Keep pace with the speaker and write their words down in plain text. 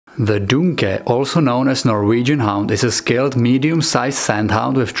The Dunke, also known as Norwegian Hound, is a skilled medium-sized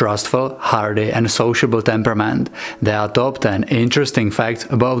sandhound with trustful, hardy and sociable temperament. There are top 10 interesting facts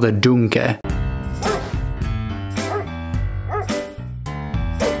about the Dunke.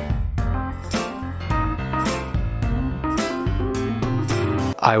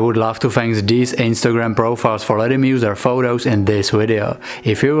 I would love to thank these Instagram profiles for letting me use their photos in this video.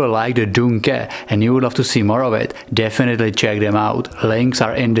 If you will like the Dunke and you would love to see more of it, definitely check them out. Links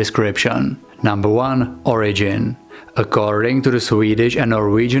are in description. Number 1. Origin. According to the Swedish and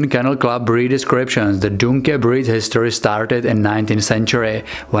Norwegian Kennel Club breed descriptions, the Dunke breed history started in 19th century,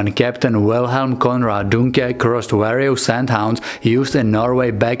 when Captain Wilhelm Conrad Dunke crossed various sandhounds used in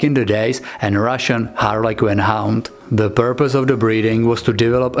Norway back in the days and Russian Harlequin Hound. The purpose of the breeding was to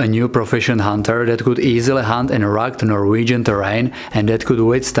develop a new proficient hunter that could easily hunt in rugged Norwegian terrain and that could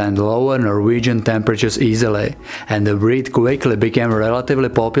withstand lower Norwegian temperatures easily, and the breed quickly became relatively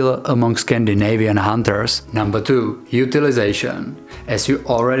popular among Scandinavian hunters. Number 2. Utilization. As you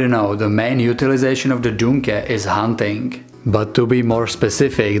already know, the main utilization of the Dunke is hunting. But to be more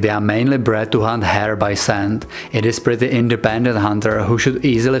specific, they are mainly bred to hunt hare by scent. It is pretty independent hunter who should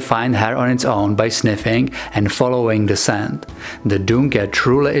easily find hare on its own by sniffing and following the scent. The Dunke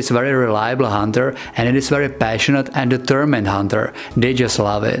truly is very reliable hunter, and it is very passionate and determined hunter. They just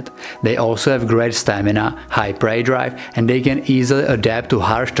love it. They also have great stamina, high prey drive, and they can easily adapt to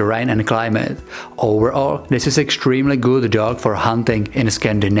harsh terrain and climate. Overall, this is extremely good dog for hunting in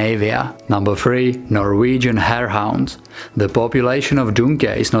Scandinavia. Number 3. Norwegian Harehounds. The population of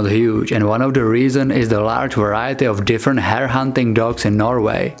Dunke is not huge, and one of the reasons is the large variety of different hare hunting dogs in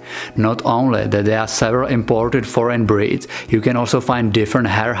Norway. Not only that there are several imported foreign breeds, you can also find different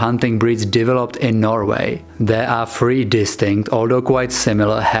hare hunting breeds developed in Norway. There are 3 distinct, although quite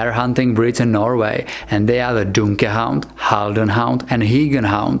similar, hare hunting breeds in Norway, and they are the Dunke Hound, Halden Hound and Higen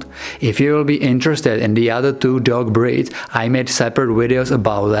Hound. If you will be interested in the other 2 dog breeds, I made separate videos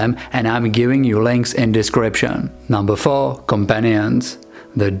about them and I'm giving you links in description. Number 4. Companions.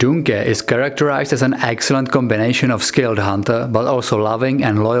 The Dunke is characterized as an excellent combination of skilled hunter, but also loving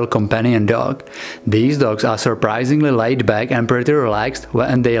and loyal companion dog. These dogs are surprisingly laid back and pretty relaxed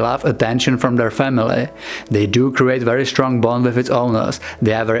when they love attention from their family. They do create very strong bond with its owners,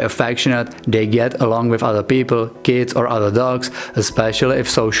 they are very affectionate, they get along with other people, kids or other dogs, especially if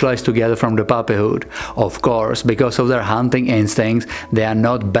socialized together from the puppyhood. Of course, because of their hunting instincts, they are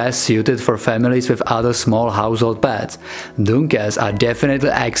not best suited for families with other small household pets. Dunkes are definitely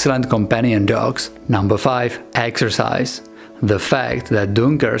excellent companion dogs. Number 5. Exercise. The fact that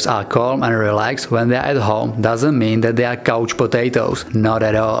Dunkers are calm and relaxed when they are at home doesn't mean that they are couch potatoes, not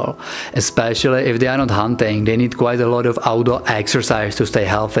at all. Especially if they are not hunting, they need quite a lot of outdoor exercise to stay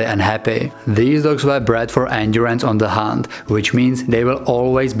healthy and happy. These dogs were bred for endurance on the hunt, which means they will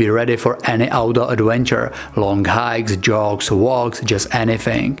always be ready for any outdoor adventure, long hikes, jogs, walks, just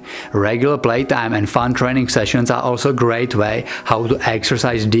anything. Regular playtime and fun training sessions are also a great way how to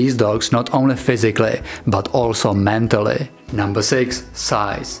exercise these dogs not only physically, but also mentally. Number 6.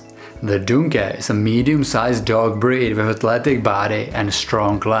 Size. The Dunke is a medium-sized dog breed with athletic body and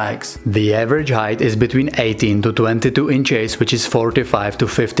strong legs. The average height is between 18 to 22 inches, which is 45 to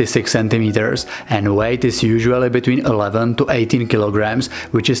 56 centimeters, and weight is usually between 11 to 18 kilograms,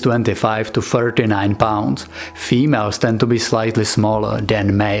 which is 25 to 39 pounds. Females tend to be slightly smaller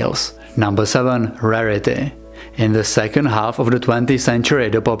than males. Number 7. Rarity. In the second half of the 20th century,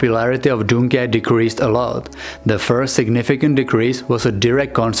 the popularity of Dunke decreased a lot. The first significant decrease was a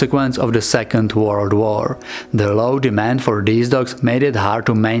direct consequence of the Second World War. The low demand for these dogs made it hard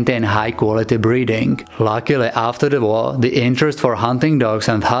to maintain high-quality breeding. Luckily, after the war, the interest for hunting dogs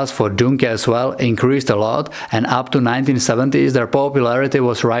and thus for Dunke as well increased a lot, and up to 1970s their popularity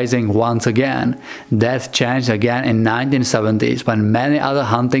was rising once again. That changed again in 1970s when many other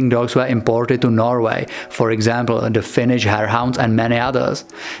hunting dogs were imported to Norway, for example the Finnish Harehounds and many others.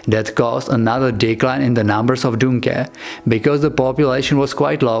 That caused another decline in the numbers of Dunke. Because the population was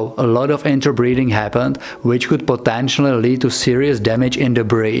quite low, a lot of interbreeding happened, which could potentially lead to serious damage in the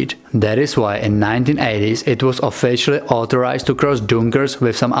breed. That is why in 1980s it was officially authorized to cross Dunkers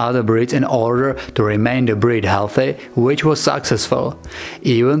with some other breeds in order to remain the breed healthy, which was successful.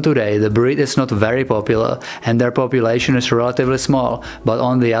 Even today the breed is not very popular and their population is relatively small, but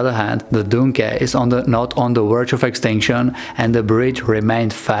on the other hand the Dunke is not on the verge of extinction and the breed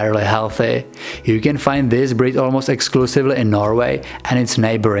remained fairly healthy. You can find this breed almost exclusively in Norway and its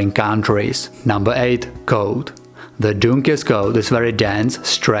neighboring countries. Number 8. Coat. The Dunke's coat is very dense,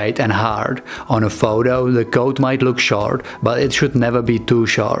 straight and hard. On a photo the coat might look short, but it should never be too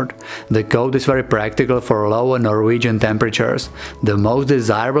short. The coat is very practical for lower Norwegian temperatures. The most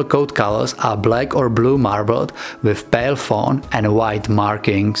desirable coat colors are black or blue marbled with pale fawn and white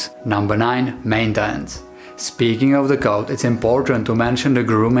markings. Number 9. Maintenance. Speaking of the coat, it's important to mention the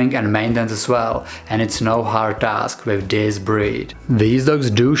grooming and maintenance as well, and it's no hard task with this breed. These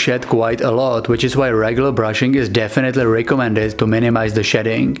dogs do shed quite a lot, which is why regular brushing is definitely recommended to minimize the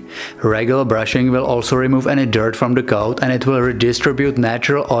shedding. Regular brushing will also remove any dirt from the coat and it will redistribute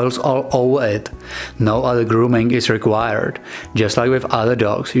natural oils all over it. No other grooming is required. Just like with other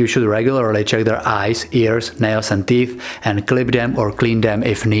dogs, you should regularly check their eyes, ears, nails and teeth and clip them or clean them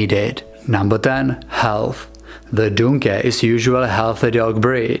if needed. Number 10. Health. The Dunke is usually a healthy dog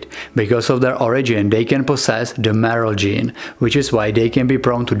breed. Because of their origin, they can possess the Merrill gene, which is why they can be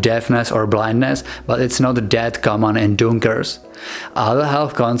prone to deafness or blindness, but it's not that common in Dunkers. Other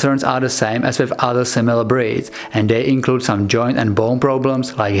health concerns are the same as with other similar breeds, and they include some joint and bone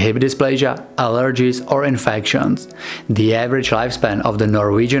problems like hip dysplasia, allergies or infections. The average lifespan of the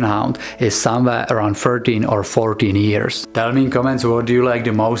Norwegian Hound is somewhere around 13 or 14 years. Tell me in comments what do you like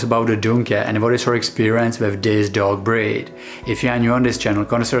the most about the Dunke and what is your experience with this dog breed. If you are new on this channel,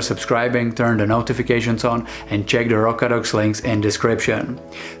 consider subscribing, turn the notifications on and check the Rocadog's links in description.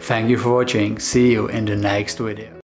 Thank you for watching, see you in the next video.